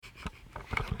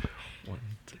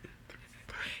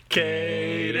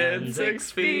Cadence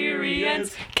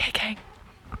Experience. K-Gang.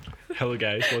 Hello,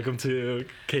 guys. Welcome to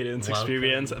Cadence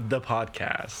Experience, the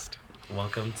podcast.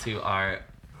 Welcome to our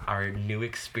new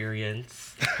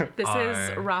experience. This is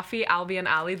Rafi, Albie, and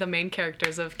Ali, the main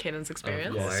characters of Cadence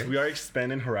Experience. Yes, we are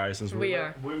expanding horizons.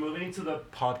 We're moving into the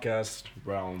podcast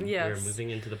realm. Yes. We're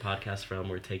moving into the podcast realm.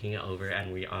 We're taking it over,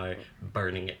 and we are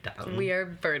burning it down. We are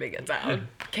burning it down.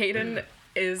 Caden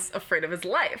is afraid of his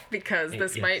life because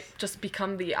this might just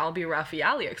become the Albie, Rafi,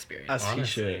 Ali experience. As he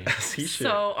should.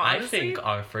 So honestly, I think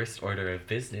our first order of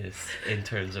business in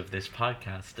terms of this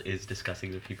podcast is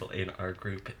discussing the people in our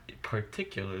group,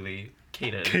 particularly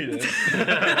Caden.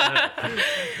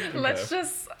 let's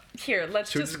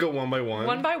just go one by one?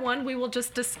 One by one, we will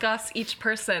just discuss each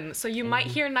person. So you might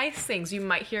hear nice things, you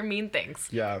might hear mean things.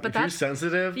 Yeah, but if you're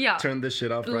sensitive, turn this shit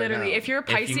off right now. Literally, if you're a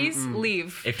Pisces,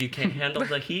 leave. If you can't handle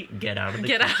the heat, get out of the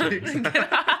kitchen.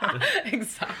 Get out.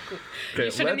 Exactly. Okay,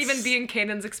 you shouldn't even be in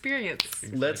Caden's experience.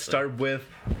 Exactly. Let's start with...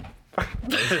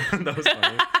 that was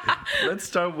funny. Let's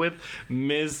start with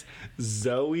Ms.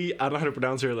 Zoe. I don't know how to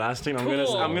pronounce her last name. I'm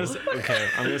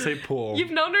gonna say Pool.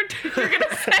 You've known her. You're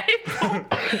gonna say Pool.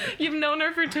 You've known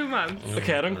her for 2 months.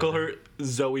 Okay, I don't call her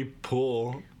Zoe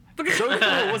Pool. Zoe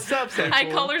Pool, what's up, Zoe Pool?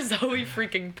 I call her Zoe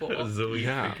freaking Pool. Zoe.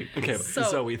 Yeah. Okay, So,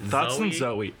 Zoe. Thoughts on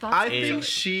Zoe? I think Zoe.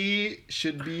 she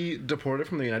should be deported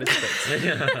from the United States.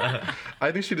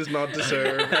 I think she does not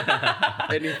deserve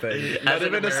anything. Not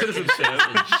even a citizenship.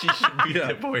 She should be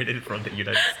deported from the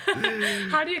United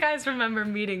States. How do you guys remember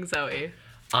meeting Zoe?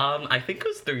 I think it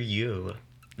was through you.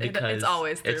 Because it's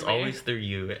always through me. always through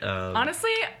you.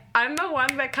 Honestly, I'm the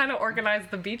one that kind of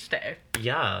organized the beach day.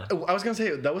 Yeah. I was gonna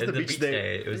say that was the beach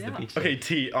day. It was the beach day. Okay,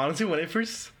 T. Honestly, when I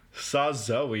first saw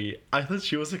Zoe, I thought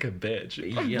she was like a bitch.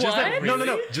 Yeah. Just like, What?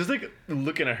 no. Just like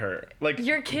looking at her, like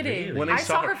You're kidding. Really? When I I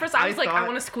saw saw her her, first. I was like, I thought-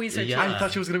 want to squeeze her. Yeah. cheek. I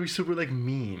thought she was gonna be super like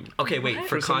mean. Okay, wait. What?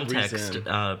 For For some context,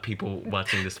 reason. people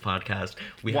watching this podcast,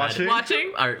 we Watching?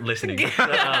 are listening.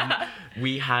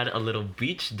 We had a little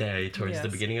beach day towards the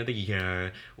Yes. beginning of the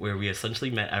year where we essentially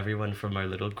met everyone from our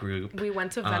little group. We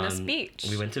went to Venice Beach.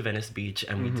 We went to Venice Beach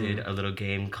and we did a little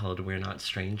game called We're Not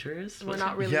Strangers. We're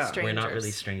not really Yeah. strangers. We're not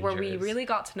really strangers. Where we really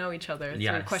got to know each other through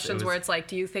Yes, questions it was- where it's like,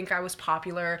 do you think I was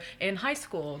popular in high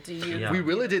school? Do you? Yeah. We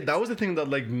really did. That was the thing that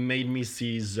like made me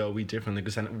see Zoe differently.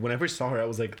 Because when I first saw her, I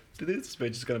was like, this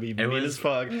bitch is gonna be mean was as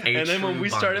fuck. a And then when true we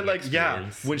started bonding like,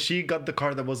 experience. when she got the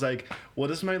card that was like, what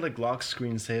does my like lock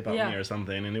screen say about Yeah. me or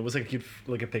something? And it was like cute,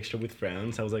 like a picture with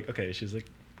friends. I was like, okay, she's like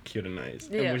cute and nice.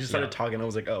 And Yeah. when she started Yeah. talking, I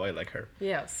was like, oh, I like her.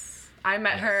 Yes. I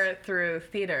met her through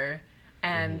theater,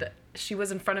 and she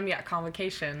was in front of me at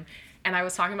convocation. And I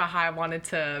was talking about how I wanted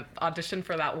to audition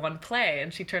for that one play.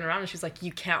 And she turned around and she's like,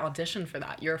 you can't audition for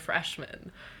that. You're a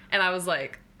freshman. And I was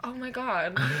like, oh my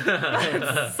God,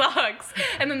 that sucks.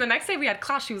 And then the next day we had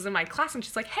class. She was in my class and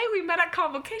she's like, hey, we met at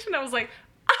convocation. I was like,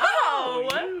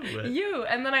 oh, you.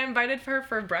 And then I invited her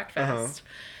for breakfast.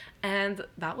 And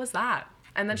that was that.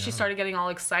 And then she started getting all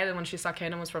excited when she saw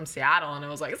Kanan was from Seattle. And it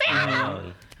was like,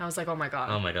 Seattle! I was like, oh my God.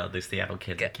 Oh my God, the Seattle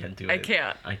kids, I can't do it. I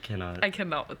can't. I cannot. I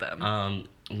cannot with them.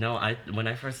 No, when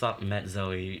I first met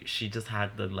Zoe, she just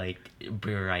had the like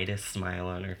brightest smile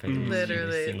on her face.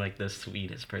 Literally. She seemed like the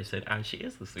sweetest person, and she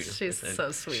is the sweetest She's person.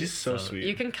 so sweet. She's so sweet.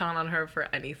 You can count on her for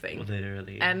anything.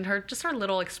 Literally. And her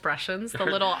little expressions, the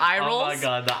little eye rolls. Oh my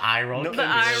God, the eye roll. No, The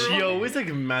eye she roll. always like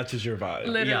matches your vibe.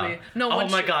 Literally. Yeah. No, oh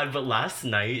when my she- God, but last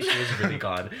night she was really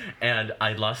gone, and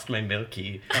I lost my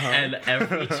Milky, and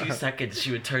every 2 seconds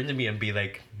she would turn to me and be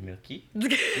like, Milky?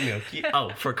 Milky?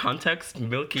 Oh, for context,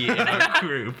 Milky in our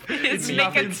group. It's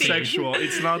Nothing nicotine. sexual.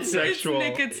 It's not sexual.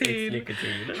 It's nicotine. It's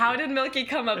nicotine. How did Milky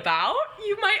come about,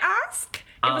 you might ask?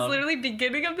 It was literally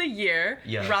beginning of the year.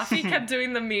 Yes. Rafi kept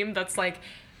doing the meme that's like,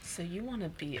 so you want to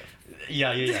be a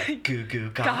Yeah. Goo goo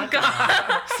gaga.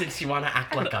 Gaga. Since you want to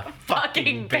act like a fucking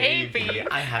fucking baby. baby,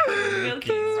 I have Milky's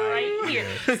right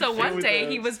here. So one with day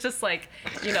us. he was just like,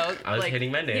 I was like,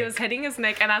 hitting my neck. He was hitting his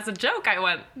neck, and as a joke, I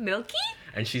went, Milky?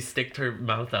 And she sticked her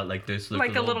mouth out like this,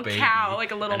 Like a little baby. cow,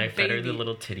 like a little And I fed her the baby.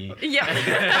 little titty. Yeah.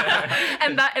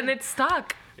 and it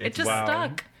stuck. It just Wow.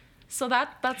 stuck. So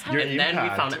that's how Your And then we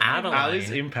impact. found Adeline.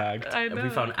 Ali's impact. I know. We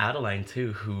found Adeline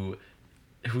too, who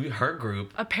her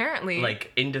group apparently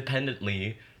like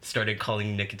independently started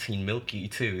calling nicotine Milky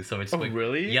too. So it's like,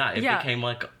 really? Yeah, it Yeah. became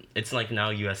like it's like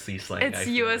now USC slang. it's I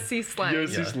feel. USC slang.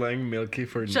 USC Yeah. slang Milky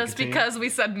for Just nicotine. because we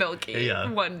said Milky Yeah.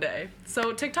 one day.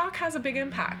 So TikTok has a big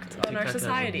impact on our TikTok has a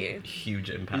society. huge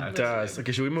It impact. does.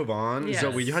 Okay, should we move on? Yes.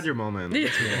 Zoe, you had your moment.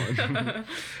 Let's move on.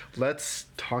 Let's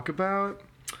talk about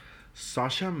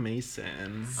Sasha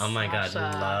Mason. Oh my god,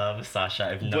 Sasha. love Sasha.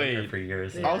 I've known her for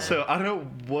years. Yeah. Also, I don't know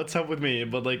what's up with me,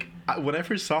 but like when I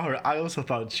first saw her, I also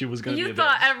thought she was gonna be You a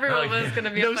thought bitch. everyone Oh, was yeah.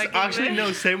 gonna be No, a fucking actually, bitch.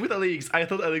 no. Same with Alex. I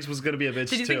thought Alex was gonna be a bitch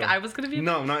Did you too. think I was gonna be a bitch?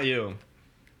 No, not you.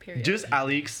 Period. Just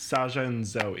Alex, Sasha, and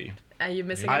Zoe. Are you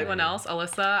missing I- anyone else?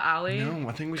 Alyssa, Ali, No,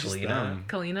 I think we just Kalina. them.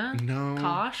 Kalina? No.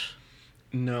 Kosh?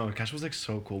 No, Cash was like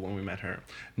so cool when we met her.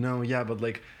 No, yeah, but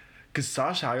like, cause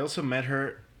Sasha, I also met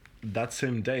her that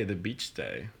same day, the beach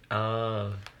day.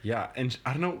 Oh. Yeah, and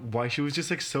I don't know why she was just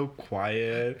like so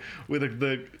quiet with like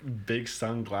the big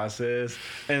sunglasses,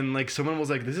 and like someone was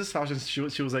like, "This is Sasha." And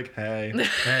she was like, "Hey,"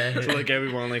 to like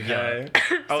everyone, like, Yeah. "Hey."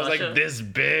 I was Sasha- like, "This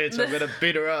bitch, I'm gonna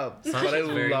beat her up." But I Sasha's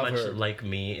very love much her. like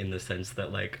me in the sense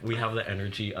that like we have the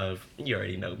energy of you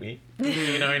already know me.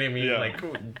 You know what I mean? Yeah.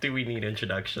 Like, do we need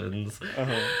introductions?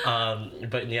 Uh-huh.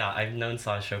 But yeah, I've known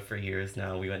Sasha for years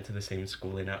now. We went to the same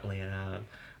school in Atlanta,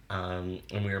 and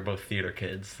we were both theater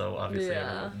kids, so obviously Yeah.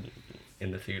 everyone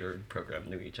in the theater program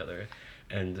knew each other.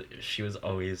 And she was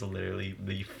always literally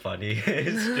the funniest,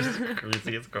 just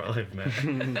craziest girl I've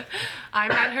met. I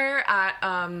met her at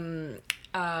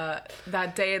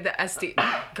that day at the SD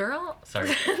girl. Sorry.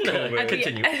 wait.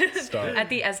 Continue. Stop. At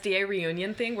the SDA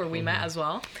reunion thing where we met as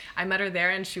well. I met her there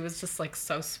and she was just like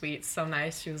so sweet, so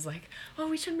nice. She was like, "Oh,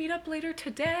 we should meet up later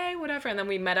today, whatever." And then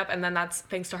we met up, and then that's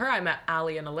thanks to her I met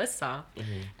Ali and Alyssa.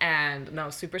 And no,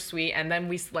 super sweet. And then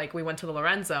we went to the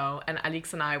Lorenzo, and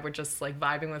Alix and I were just like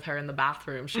vibing with her in the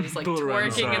bathroom. She was like The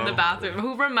Lorenzo. twerking in the bathroom.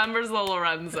 Who remembers the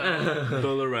Lorenzo? The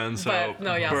Lorenzo But,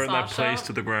 no, yeah, burned that Sasha- place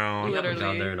to the ground. We haven't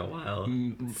Literally. gone there in a while.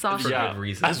 Sasha. For Yeah, good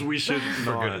reason. as we should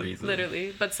For not. good reason.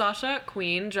 Literally. But Sasha,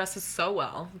 queen, dresses so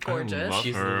well. Gorgeous. love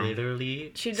She's her.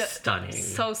 literally She stunning.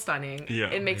 So stunning. Yeah.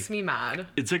 It makes me mad.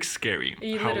 It's like scary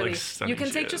You how literally, like stunning you can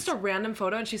she take is. just a random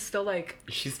photo and she's still like,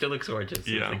 She still looks gorgeous.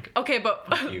 Yeah. Like, okay, but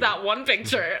you. that one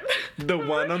picture. The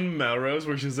one on Melrose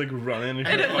where she's like running and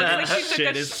her it looks like fucking she took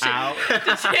shit a is shit. out.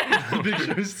 The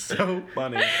picture is so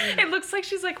funny. It looks like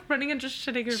she's like running and just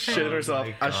shitting her Shit pants. herself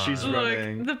my as she's God.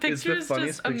 running. Look, the It's picture is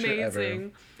funniest just picture ever.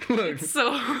 amazing. Look,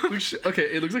 So okay,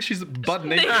 it looks like she's butt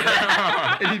naked.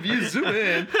 And if you zoom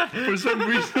in, for some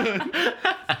reason,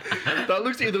 that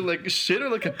looks either like shit or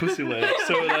like a pussy leg.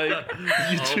 So like,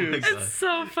 you choose. God. it's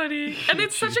so funny. And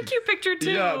it's such a cute picture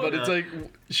too. Yeah, but it's like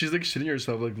she's like shitting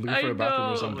herself, like looking for a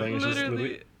bathroom or something. It's just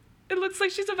Literally. It looks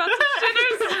like she's about to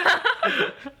shit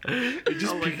herself. it's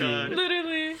just Oh my peeking. God.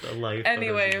 Literally. the life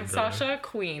Anyway, of a- Sasha,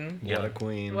 queen. Yeah. What a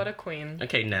queen. What a queen.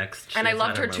 Okay, next. And I She's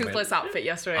loved had her a moment. toothless outfit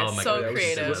yesterday. Oh my So God,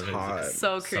 creative. It was hot.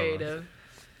 So creative.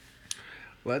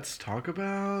 Let's talk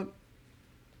about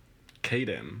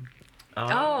Caden.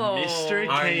 Oh. Mr.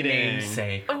 Our Caden.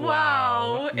 namesake.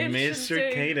 Wow. Mr. interesting.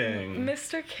 Caden.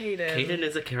 Mr. Caden. Caden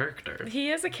is a character.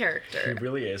 He is a He character.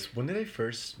 really is. When did I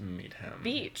first meet him?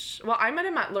 Beach. Well, I met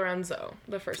him at Lorenzo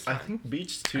the first I time. think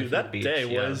Beach I too. think That Beach, day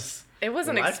yeah. was It was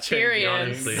an life-changing, experience.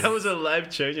 honestly. That was a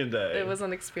life-changing day. It was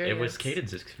an experience. It was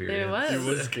Caden's experience. It was. It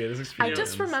was Caden's I experience.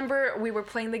 just remember we were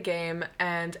playing the game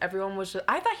and everyone was just,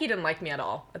 I thought he didn't like me at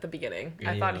all at the beginning.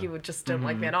 I thought Yeah. he would just didn't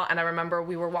like me at all. And I remember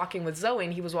we were walking with Zoe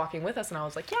and he was walking with us and I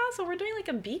was like, yeah, so we're doing like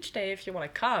a beach day if you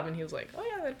want to come. And he was like, oh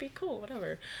yeah, that'd be cool,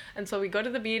 whatever. And so we go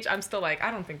to the beach. I'm still like, I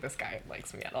don't think this guy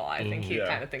likes me at all. I think he Yeah.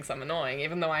 kind of thinks I'm annoying,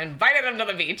 even though I invited him to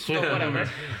the beach, but whatever.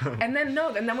 and then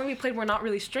when we played We're Not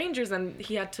Really Strangers and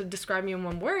he had to describe me in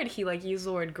one word, he like used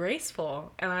the word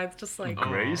graceful. And I was just like,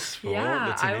 Graceful. yeah,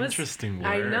 That's an I was, interesting word.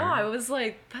 I know. I was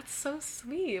like, that's so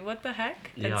sweet. What the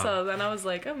heck? And Yeah. so then I was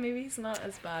like, oh, maybe he's not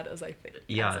as bad as I think. As I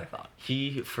Yeah. thought.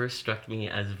 He first struck me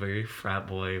as very frat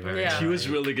boy. Very. Yeah. He was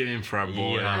really giving frat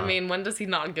boy. Yeah. I mean, when does he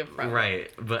not give frat?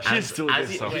 Right, but He as, still as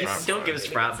gives you, some he frat still boy. gives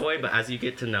frat boy, but as you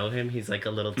get to know him, he's like a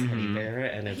little teddy bear,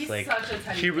 and it's He's like such a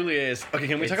teddy He really is. Okay,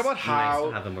 can we talk It's about nice how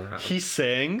to have him around. he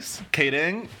sings?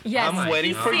 Caden, Yes, I'm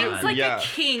waiting he for you. sings like yeah. a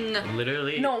king.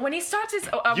 literally. No, when he starts his,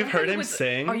 You've heard him with,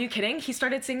 sing? Are you kidding? He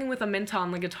started singing with a Minta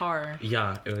on the guitar.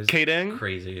 Yeah, it was Caden?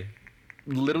 crazy.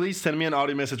 Literally send me an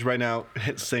audio message right now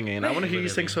singing. I want to hear you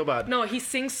sing so bad. No, he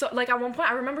sings so like at one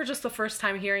point I remember just the first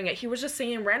time hearing it, he was just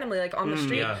singing randomly like on the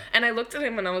street, yeah. and I looked at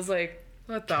him and I was like,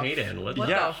 what the Caden, what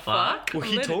Yeah. the fuck? Well,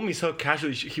 he told me so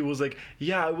casually. He was like,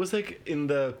 "Yeah, I was like in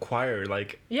the choir,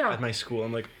 like Yeah. at my school."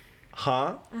 I'm like,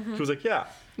 "Huh?" He was like, "Yeah,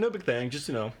 no big thing. Just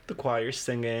the choir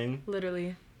singing."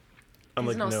 Literally. I'm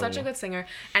He's like, "No." such a good singer.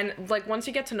 And like once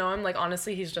you get to know him, like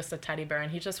honestly, he's just a teddy bear and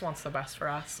he just wants the best for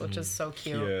us, which is so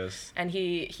cute. Yes. And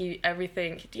he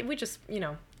everything we just,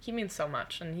 he means so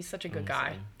much and he's such a good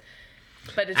guy.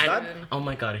 But it's And, just, oh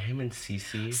my god, him and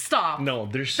Cece. stop. No,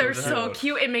 they're so They're so cute.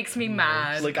 cute. It makes me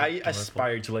mad. Like I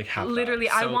aspire to like have that. Literally,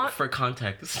 I So want for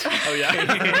context, Oh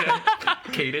yeah.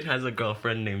 Kaden has a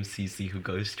girlfriend named Cece who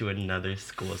goes to another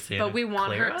school, Santa But we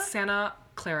want Clara? her Santa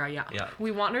Clara, yeah. Yeah. We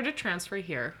want her to transfer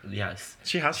here. Yes.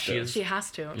 She has to. She is She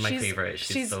has to. my favorite.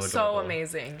 She's so so adorable.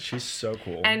 amazing. She's so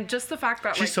cool. And just the fact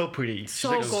that she's so pretty. She's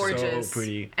so like, gorgeous, So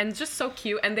pretty. and just so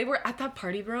cute. And they were at that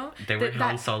party, bro. They were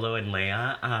Han Solo and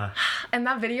Leia. And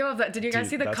that video of that. Did you guys Dude,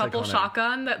 see the that's couple iconic.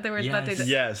 shotgun that they were? That they Yes. did?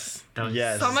 Yes. That was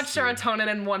Yes. So much serotonin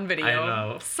in one video. I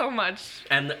know. So much.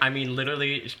 And I mean,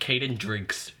 literally, Kaden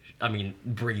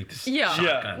breathes. Yeah.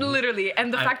 Yeah. Literally.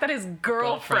 And the fact that his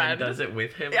girlfriend does it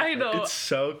with him. I know. It's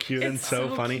so cute and It's so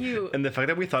so funny. cute. And the fact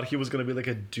that we thought he was gonna be like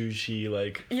a douchey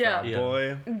like Yeah. frat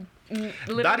boy.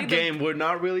 Literally That the- game, We're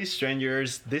Not Really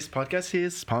Strangers. This podcast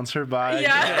is sponsored by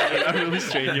Yeah. We're Not Really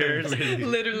Strangers.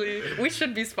 Literally. We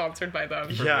should be sponsored by them.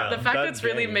 Yeah, The fact that that's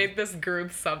really game. made this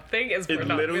group something is we're It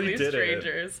not literally really did it.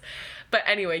 strangers. But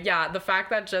anyway, yeah, the fact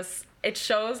that just it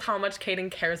shows how much Kaden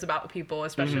cares about people,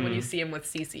 especially when you see him with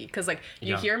Cece. Because like you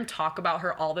Yeah. hear him talk about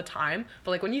her all the time,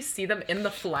 but like when you see them in the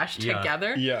flesh Yeah.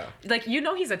 together, Yeah. like you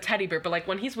know he's a teddy bear, but like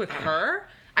when he's with her,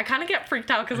 I kind of get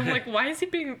freaked out because I'm like, why is he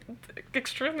being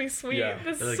extremely sweet? Yeah.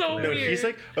 This is Like, so no, weird. He's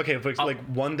like, okay, for like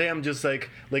one day I'm just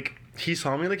like he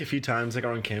saw me like a few times like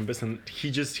on campus and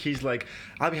he's like,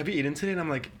 Abby, have you eaten today? And I'm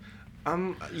like,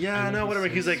 yeah, no, whatever.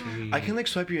 so He's like, sweet. I can like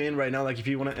swipe you in right now, like if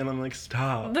you want to. And I'm like,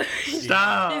 stop. He's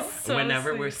so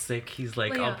Whenever sweet. we're sick, he's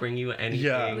like, Leia. I'll bring you anything.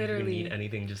 Yeah. If you Literally. need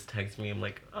anything, just text me. I'm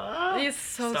like, He's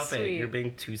so stop sweet. it. You're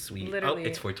being too sweet. Literally. Oh,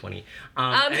 it's 420.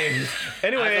 Anyways,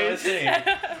 Anyways. as I was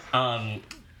saying,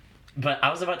 but I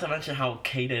was about to mention how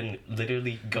Kaden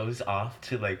literally goes off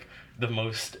to like the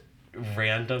most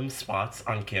random spots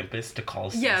on campus to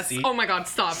call Cece. Yes. Oh my God!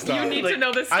 Stop. You need to Like,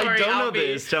 know this story. I don't know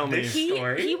Albie. this. Tell me. This- He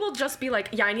story? will just be like,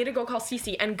 yeah, I need to go call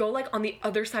Cece and go like on the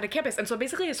other side of campus. And so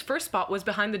basically his first spot was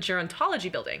behind the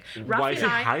gerontology building. Why is he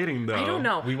hiding, though? I don't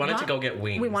know. We wanted to go get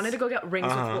wings. We wanted to go get rings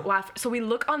with Waf. So we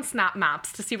look on Snap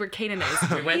Maps to see where Kaden is.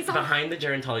 We went He's on- behind the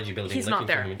gerontology building He's looking not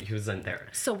there. for him. He wasn't there.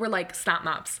 So we're like, Snap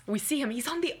Maps. We see him. He's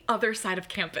on the other side of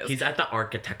campus. He's at the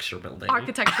architecture building.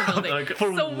 Architecture building. Like,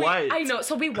 for so what? I know.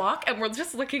 So we walk and we're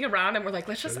just looking around and we're like,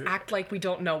 let's just act like we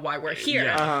don't know why we're here.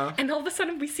 Yeah. Uh-huh. And all of a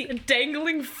sudden we see a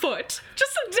dangling foot.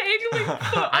 Just a dangling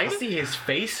foot. I see his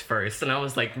face first, and I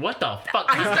was like, "What the fuck?"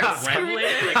 I start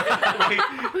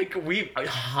Gremlin? like we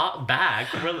hop back.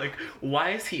 We're like,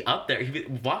 "Why is he up there?" He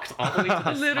walks all the way to the top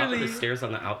of Literally. the stairs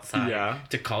on the outside Yeah.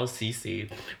 to call Cece.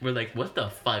 We're like, "What the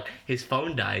fuck?" His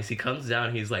phone dies. He comes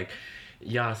down. He's like,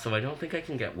 "Yeah, so I don't think I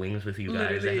can get wings with you guys. I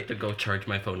Literally. have to go charge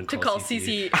my phone and To call call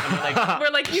Cece. And we're like, We're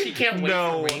like, she can't wait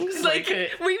No. for wings. like,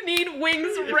 we need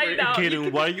wings right now.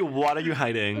 Kaden, what are you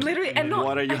hiding? Literally, and no,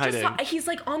 what are you I just hiding? saw, he's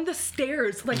like on the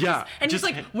stairs, like, Yeah, and just-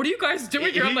 he's like, "What are you guys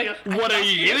doing here?" I'm like, What are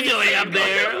you doing up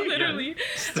there? Literally,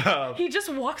 Stop. he just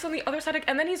walks on the other side,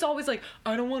 and then he's always like,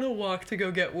 "I don't want to walk to go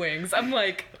get wings." I'm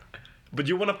like, But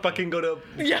you want to fucking go to?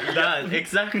 yeah. That,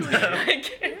 exactly. I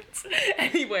can't.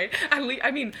 Anyway,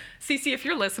 I mean, Cece, if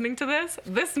you're listening to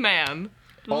this man,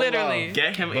 All literally. love.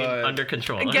 Get him But- under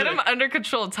control. Get him under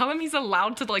control. Tell him he's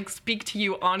allowed to like speak to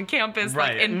you on campus,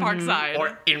 Right. like in Parkside.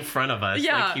 or in front of us.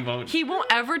 yeah, Like, he won't.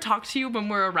 ever talk to you when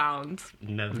we're around.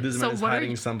 Never. This So man is what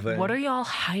hiding are something. What are y'all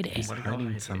hiding?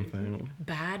 hiding something?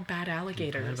 Bad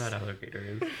alligators. About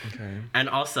alligators. Okay. And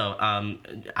also,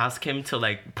 ask him to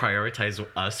like prioritize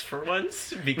us for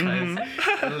once because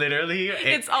literally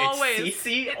It's always- it's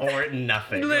Cece or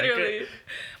nothing. Literally,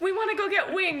 we want to go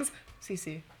get wings.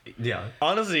 Cece. Yeah.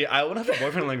 Honestly, I would have a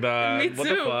boyfriend like that. Me What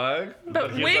too. the fuck?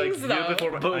 But he's wings, you though.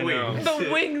 Before, But I know. wings. The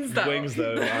wings, though. Wings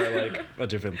though are like a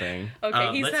different thing.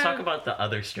 Okay, he's Let's had- talk about the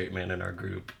other straight man in our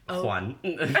group, Juan.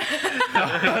 This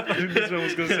man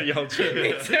was gonna say y'all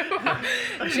too.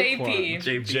 JP.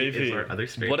 JP is our other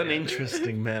straight What an man.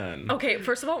 interesting man. Okay,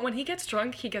 first of all, when he gets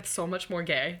drunk, he gets so much more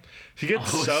gay. He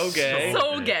gets Oh, so gay.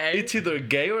 So gay. It's either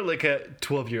gay or like a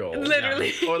 12-year-old.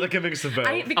 Literally. Or like a mix of both.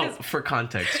 I, Oh, because, for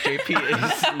context, JP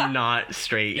is not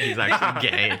straight. He's actually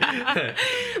gay.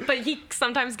 but he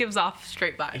sometimes gives off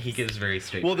straight vibes. He gives very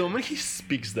straight. Well, the moment he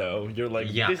speaks though, you're like,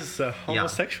 Yeah. this is a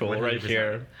homosexual right 100%.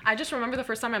 here. I just remember the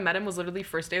first time I met him was literally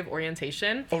first day of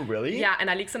orientation. Oh, really? Yeah, and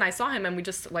Alix and I saw him, and we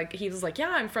just like he was like, "Yeah,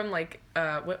 I'm from like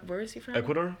where is he from?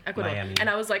 Ecuador? Ecuador." Miami. And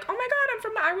I was like, "Oh my God, I'm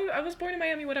from I was born in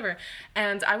Miami, whatever."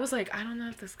 And I was like, "I don't know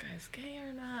if this guy's gay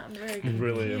or not. I'm very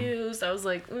Really? confused." I was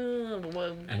like,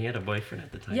 what? And he had a boyfriend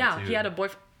at the time. "Yeah, too. he had a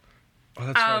boyfriend." Oh,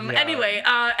 that's right, yeah. Anyway,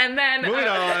 and then Moving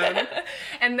on.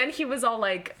 and then he was all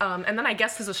like, and then I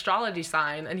guessed his astrology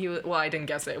sign, and he was, well, I didn't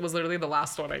guess it. It was literally the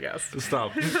last one I guessed.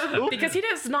 Stop. Because he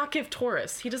does not give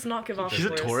Taurus. He does not give off He's a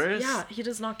Taurus. Taurus? Yeah, he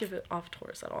does not give it off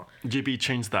Taurus at all. JP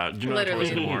changed that. You're not Literally.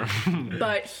 Taurus anymore.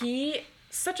 But he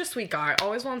such a sweet guy.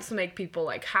 Always wants to make people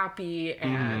like happy,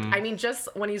 and I mean, just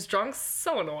when he's drunk,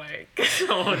 so annoying.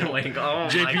 So annoying. Oh my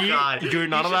god. JP, you're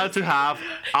not allowed to have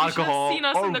alcohol seen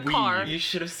us or in the weed. car. You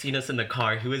should have seen us in the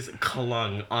car. He was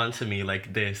clung onto me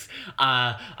like this.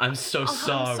 I'm so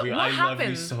sorry. What I happened? love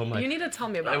you so much. You need to tell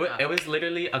me about that. It was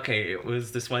literally okay. It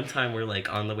was this one time we're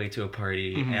like on the way to a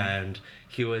party and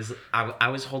he was I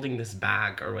was holding this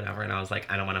bag or whatever and I was like,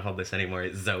 I don't want to hold this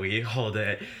anymore. Zoe, hold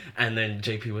it. And then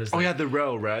JP was like, Oh yeah, the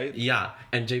row, right? yeah.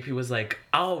 And JP was like,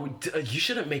 oh, you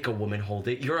shouldn't make a woman hold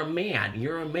it. You're a man.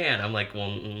 You're a man. I'm like, well,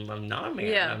 I'm not a man.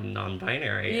 Yeah. I'm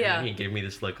non-binary. Yeah. And then he gave me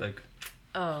this look like.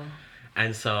 Oh.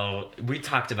 And so we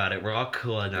talked about it. We're all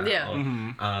cool now.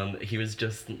 Yeah. He was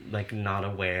just like not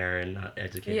aware and not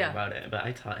educated about it. But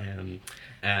I taught him.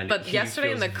 And But he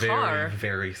yesterday in feels the car- very,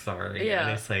 very sorry. Yeah.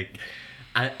 And it's like,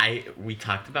 we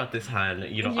talked about this, hon.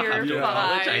 You don't You're have to fine.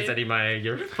 apologize anymore.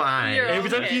 You're fine. You're Every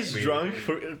time okay. he's drunk,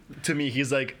 to me,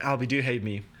 he's like, Albie, do you hate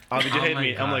me? Albie, do you Oh hate my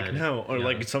me? I'm like, God. no. Or Yeah.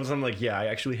 like, sometimes I'm like, yeah, I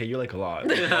actually hate you like a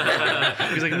lot.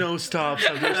 He's like, no, stop. You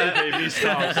still hate me.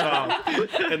 Stop.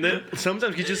 And then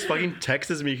sometimes he just fucking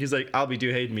texts me. He's like, Albie, do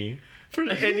you hate me?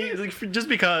 Just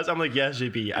because I'm like, yes,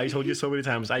 JP, I told you so many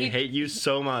times, I hate you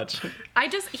so much.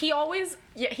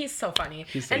 He's so funny.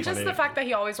 He's so and just funny. the fact that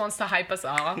he always wants to hype us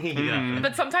up. Yeah.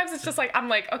 But sometimes it's just like, I'm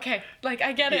like, okay, like,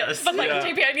 I get it. Yes. But like, Yeah.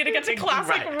 JP, I need to get to class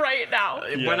like Right. right now.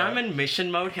 When Yeah. I'm in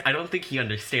mission mode, I don't think he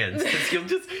understands because he'll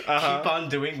just keep on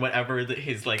doing whatever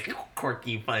his like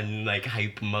quirky, fun, like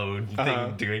hype mode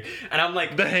thing doing, and I'm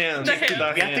like, The hands. The hands. we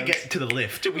have to hands. get to the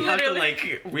lift. We Literally.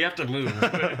 have to move.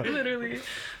 Literally.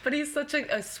 But he's such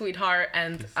a sweetheart,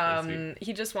 and so sweet.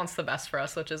 he just wants the best for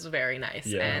us, which is very nice.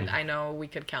 Yeah. And I know we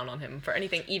could count on him for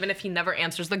anything, even if he never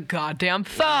answers the goddamn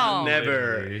phone. Never.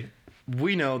 Literally.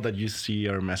 We know that you see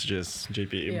our messages,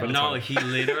 JP. Yeah. But it's No, fine. he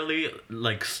literally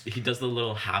like he does the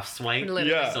little half swipe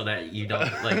Literally. Yeah. so that you don't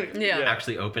like Yeah.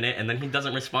 actually open it, and then he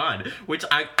doesn't respond, which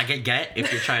I can get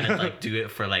if you're trying to like do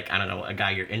it for like I don't know a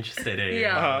guy you're interested in,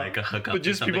 Yeah. or, like a hookup. But or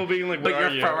just something. people being like, but where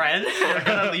your are you? friends are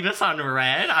gonna leave us on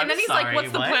red. I'm And then he's sorry, like,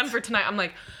 what's the what? plan for tonight? I'm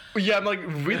like, Yeah, I'm like,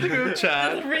 read the group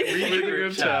chat. Read the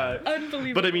group chat.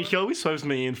 unbelievable. But I mean, he always swipes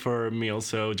me in for meals,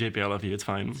 so JP, I love you. It's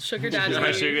fine. Sugar daddy. He's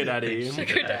my sugar daddy.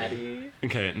 Sugar daddy.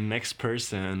 Okay, next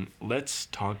person. Let's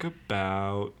talk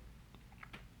about.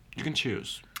 You can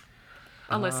choose.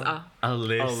 Alyssa.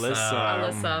 Alyssa.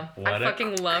 Alyssa. I What a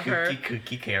fucking love her.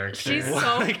 Cookie character. She's What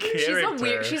so a she's a weird.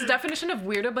 character. She's definition of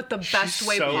weirdo, but the best She's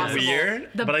way so possible. weird,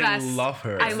 the but best. I love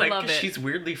her. I It's like love it. she's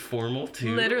weirdly formal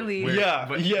too. Literally. Yeah,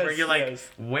 Where yes, you're like, yes.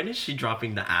 when is she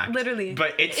dropping the act? Literally.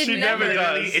 But it's It She never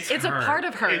literally- does. It's It's a her. part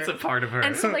of her. It's a part of her.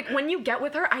 And so, like, when you get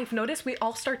with her, I've noticed we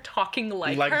all start talking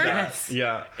like Like her. that. Yes.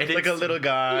 Yeah. It like is a little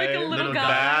guy. like a little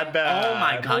guy. Bad. Oh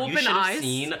my god, you Open should have eyes.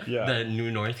 seen Yeah. the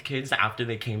New North kids after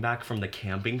they came back from the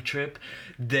camping trip.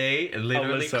 They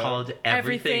literally Alyssa. called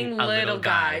everything a little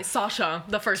guy. Sasha,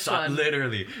 the first one.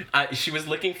 Literally, she was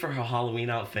looking for her Halloween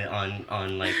outfit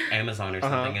on like Amazon or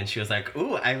something, and she was like,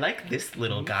 "Ooh, I like this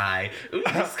little guy. Ooh,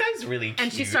 this guy's really cute."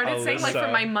 And she started saying, like, for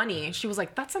Alyssa. my money. She was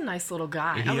like, that's a nice little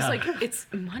guy. I was Yeah. like, it's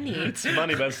money. It's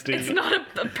money, bestie. It's not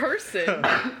a person.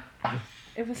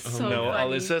 It was so No,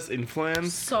 funny. Alyssa's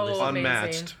influence So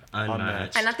unmatched.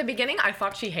 Unmatched. And at the beginning, I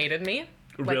thought she hated me.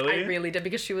 Like, I Really? really did,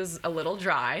 because she was a little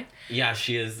dry. Yeah,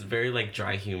 she is very like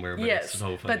dry humor, but Yes. it's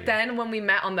so funny. But then when we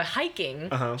met on the hiking,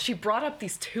 Uh-huh. she brought up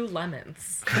these 2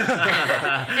 lemons.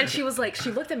 And she was like,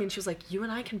 she looked at me and she was like, you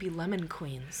and I can be lemon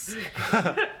queens.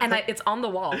 And it's on the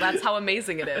wall. That's how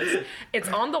amazing it is. It's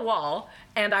on the wall.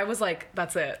 And I was like,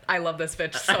 that's it. I love this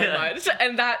bitch so much.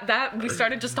 And that we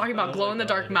started just talking about glow in the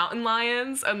dark mountain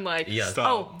lions and like, Yes. Stop.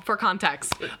 oh, for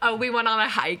context, we went on a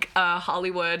hike,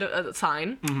 Hollywood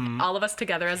sign, all of us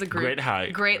together as a group. Great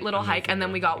hike. Great little hike. And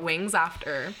then we got wings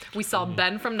after. We saw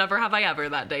Ben from Never Have I Ever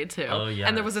that day too. Oh,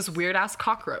 And there was yes. this weird ass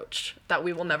cockroach that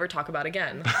we will never talk about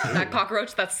again. That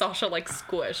cockroach that Sasha like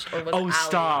squished or was Oh, Ally.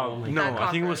 stop. No, That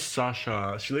I think it was cockroach.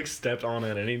 Sasha. She like stepped on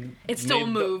it and It still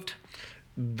made moved.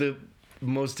 The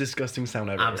most disgusting sound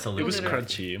ever. Absolutely. It was Literally.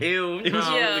 crunchy. Ew, It was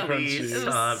no, really please crunchy. It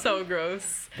stop. was so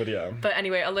gross. But yeah. But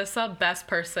anyway, Alyssa, best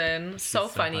person. So so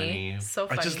funny. funny. So I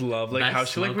funny. just love like Best how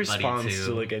she like smoke buddy, responds too.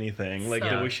 to like anything. Like the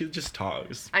So- way she just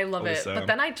talks. I love it. Alyssa. But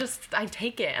then I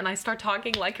take it and I start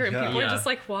talking like her and Yeah. people are Yeah. just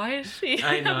like, why is she?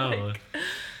 I know.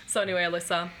 So anyway,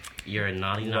 Alyssa, You're a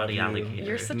naughty, Love naughty you. alligator.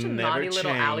 you're such a Never naughty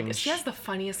little alligator. change. She has the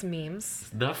funniest memes.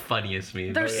 the funniest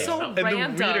meme. They're Yeah. so And the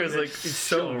random. readers like it's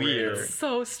so So weird. rare.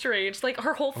 So strange. Like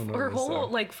her whole no, her Alyssa. whole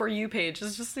like For You page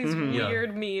is just these Yeah.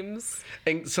 weird memes.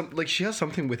 And some like she has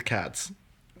something with cats.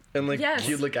 And like Yes.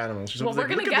 cute like animals. She's Well, always we're like,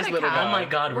 gonna look at get this a little cat. guy. Oh my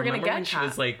god, We're gonna remember get when she Kat.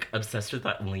 was like obsessed with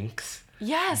that lynx?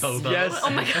 Yes. Bobo. Yes. Oh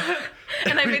my god.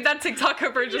 And I made that TikTok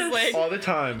of her just like, All the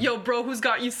time. yo, bro, who's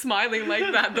got you smiling like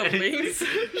that? The links.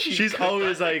 She's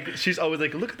always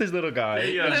like, look at this little guy.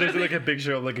 Yeah. And shows like a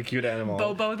picture of like a cute animal.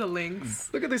 Bobo the links.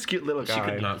 Look at this cute little guy. She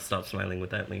could not stop smiling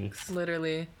with that links.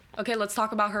 Literally. Okay, let's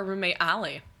talk about her roommate,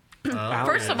 Ali. Oh.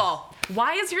 First of all,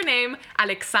 why is your name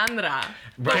Alexandra?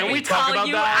 Right. Can we call talk about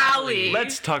you that? Ali.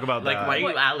 Let's talk about that. Like, why are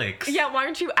you Alex? Yeah, why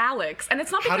aren't you Alex? And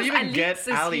it's not because How do you even Alex get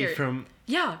is Ali here. from?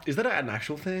 Yeah, Is that an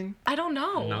actual thing? I don't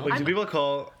know. No. Like, I'm- do people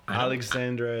call I don't-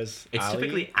 Alexandra's It's Ali?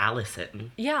 typically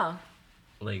Allison. Yeah,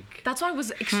 Like, that's why I was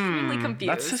extremely confused.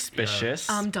 That's suspicious.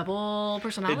 Double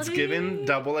personality. It's given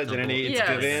double identity. It's Yes.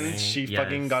 given she Yes.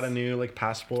 fucking got a new like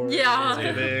passport. Yeah. It's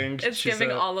giving. It's she's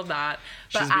giving a- all of that.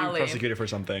 But She's being Ali, prosecuted for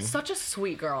something. such a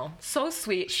sweet girl, so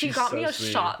sweet. She She's got me so a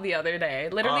sweet. shot the other day.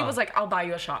 Literally Oh. was like, "I'll buy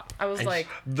you a shot." I was And like,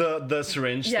 The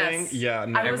syringe Yes. thing. Yeah.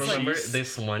 No, I I was like- remember she's-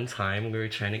 this one time we were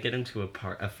trying to get into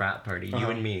a frat party, you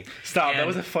and me. Stop. That And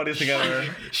was the funniest thing ever.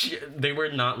 they were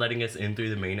not letting us in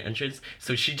through the main entrance,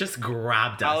 so she just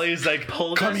grabbed us. Ali's like,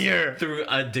 pulled come us here. through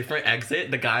a different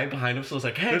exit. The guy behind us was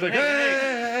like, hey, It's like, hey, hey.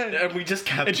 hey, hey. And we just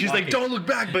kept And she's like, walking. don't look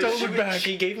back, But don't she, look back.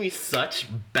 she gave me such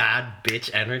bad bitch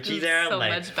energy there, so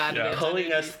like much bad Yeah. bitch pulling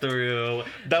energy. us through.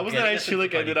 That was the getting night us she into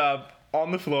like the ended party. up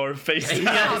on the floor, face down.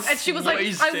 Yes. And she was like,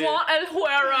 Wasted. I want El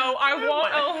Huero. I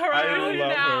want El Huero I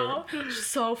now.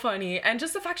 So funny. And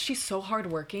just the fact she's so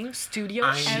hardworking, studio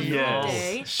I every know.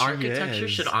 day. She Architecture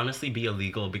is. should honestly be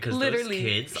illegal because Literally.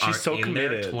 those kids She's are so in there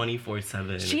committed.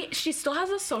 24/7. She still has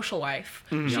a social life.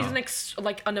 She's Yeah.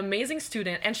 an amazing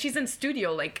student, and she's in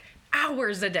studio like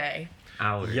hours a day.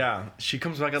 Hours. Yeah, she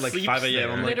comes back at like Sleeps 5 a.m. there.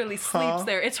 I'm like, Literally huh? sleeps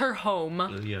there. It's her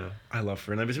home. Yeah. I love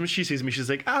her. And every time she sees me, she's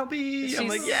like, I'll be. She's I'm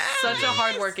like, yeah. such a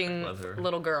hardworking Love her.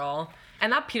 little girl.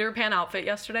 And that Peter Pan outfit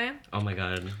yesterday, Oh my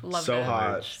god. loved So it.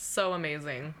 hot. So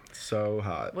amazing. So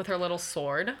hot. With her little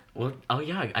sword. Well, oh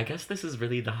yeah, I guess this is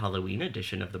really the Halloween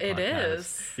edition of the podcast. It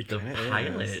is. It The kinda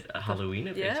pilot is. Halloween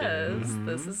edition. Yes,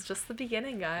 this is just the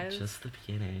beginning, guys. Just the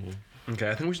beginning. Okay,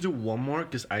 I think we should do one more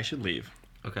because I should leave.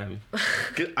 Okay.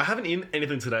 'Cause I haven't eaten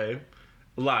anything today.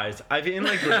 Lies. I've eaten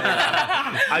like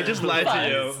granola. I just lied to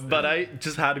you, Lies. but I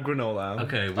just had granola.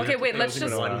 Okay. We Okay, have to wait, pick let's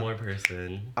just- one more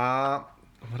person.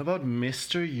 What about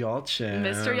Mr. Yalchin?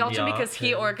 Mr. Yalchin, because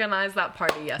he Yalchin. organized that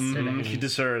party yesterday. He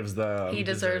deserves the. He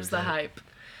deserves the it. hype.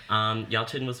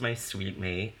 Yalchin was my sweet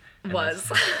mate. and Was.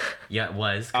 that's- Yeah, it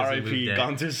was. 'cause we R.I.P. moved in.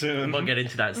 Gone too soon. We'll get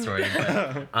into that story.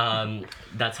 But,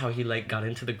 that's how he like got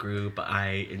into the group.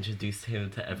 I introduced him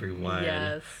to everyone.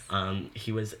 Yes.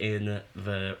 He was in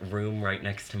the room right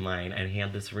next to mine, and he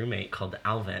had this roommate called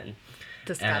Alvin.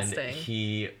 Disgusting. And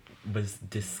he was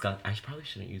I probably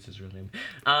shouldn't use his real name.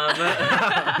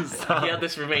 He had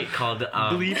this roommate called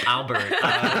Albert,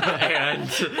 and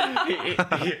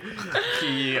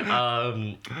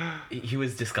he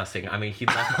was disgusting. I mean, he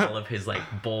left all of his like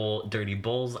dirty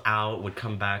bowls out. Would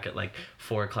come back at like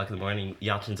 4:00 in the morning.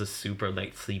 Yalchin's a super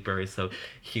light sleeper, so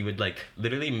he would like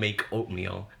literally make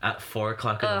oatmeal at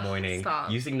 4:00 in the morning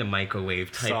stop. using the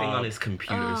microwave, typing Stop. on his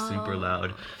computer super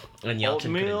loud. And Yalchin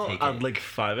Oatmeal couldn't take at it. like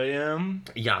 5 a.m.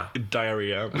 Yeah.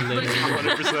 Diarrhea.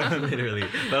 100%. Literally.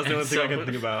 That's the only thing I So- can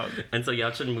think about. And so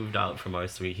Yalchin moved out from our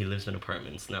suite. He lives in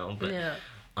apartments now, but Yeah.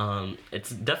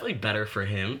 it's definitely better for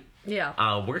him. Yeah.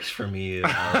 Worse for me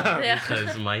Yeah.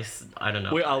 because I don't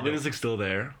know. Wait, I Alvin don't- is like still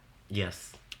there?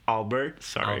 Yes, Albert?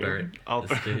 Sorry.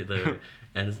 Albert. is the-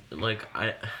 and like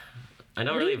I don't What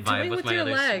are really you vibe doing with with my your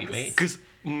other legs? suite mates. Because,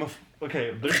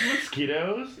 okay, there's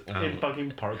mosquitoes in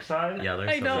fucking Parkside. Yeah, there's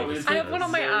I know. some I have one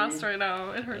on my Sorry. ass right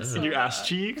now. It hurts so In your ass bad.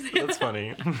 cheeks? That's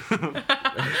funny.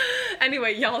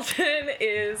 Anyway,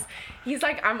 Yalchin he's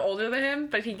like, I'm older than him,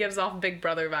 but he gives off big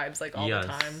brother vibes like all Yes.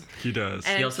 the time. He does.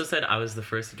 And- He also said I was the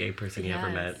first gay person he ever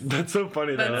Yes. met. That's so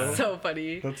funny, though. That's so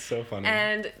funny. That's so funny.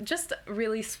 And just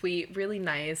really sweet, really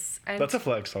nice. And That's a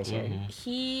flex, also. Mm-hmm.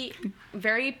 he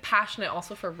very passionate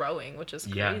also for rowing, which is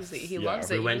Yes. crazy. He Yeah. loves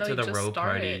it. We even went though to he the just row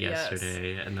party started. Yes.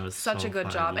 yesterday, and that was Such so a good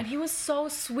fun. job. And he was so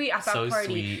sweet at that So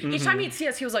party. sweet. Each time he'd see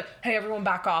us, he was like, hey, everyone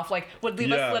back off. Like, would leave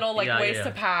Yeah. us little like Yeah, ways yeah.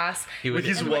 to pass. He With would-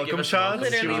 his he would give welcome us shots? welcome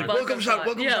She was Literally, like, welcome shot,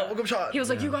 welcome Yeah. shot, welcome shot. He was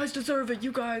like, Yeah. you guys deserve it,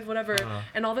 you guys, whatever.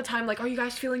 And all the time, like, are you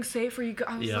guys feeling safe? Are you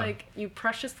I was Yeah. like, you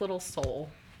precious little soul.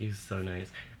 He was so nice,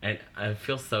 and I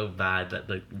feel so bad that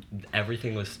like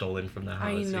everything was stolen from the I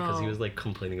house because he know. was like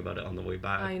complaining about it on the way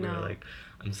back. I We were know. like,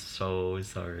 I'm so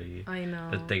sorry. I know.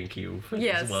 But thank you for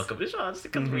Yes. this welcome shots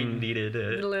because we needed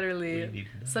it. Literally. We needed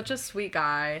it. Such a sweet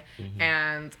guy.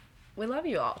 And we love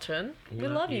you, Yalchin. We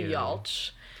love you, you.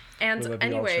 Yalch. And We love you,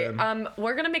 anyway, Yalchin.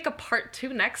 we're gonna make a part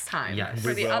 2 next time Yes. for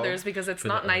We the will. others because it's For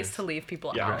not the nice others. to leave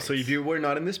people Yeah, out. so if you were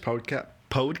not in this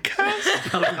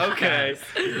Podcast? Okay.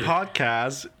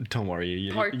 Podcast. Don't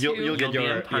worry. Part two. You'll get You'll be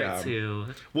your in part 2.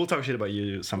 We'll talk shit about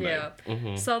you someday. Yeah.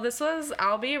 Mm-hmm. So this was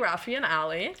Albie, Rafi, and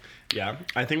Ali. Yeah.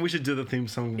 I think we should do the theme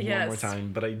song one more Yes.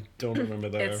 time, but I don't remember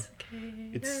the. It's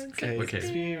It's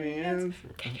experience.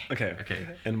 Okay. Okay.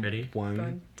 And Ready?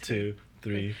 1, 2,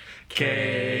 3.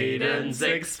 Cadence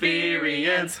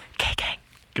experience.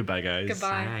 Goodbye, guys.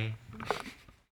 Goodbye. Bye.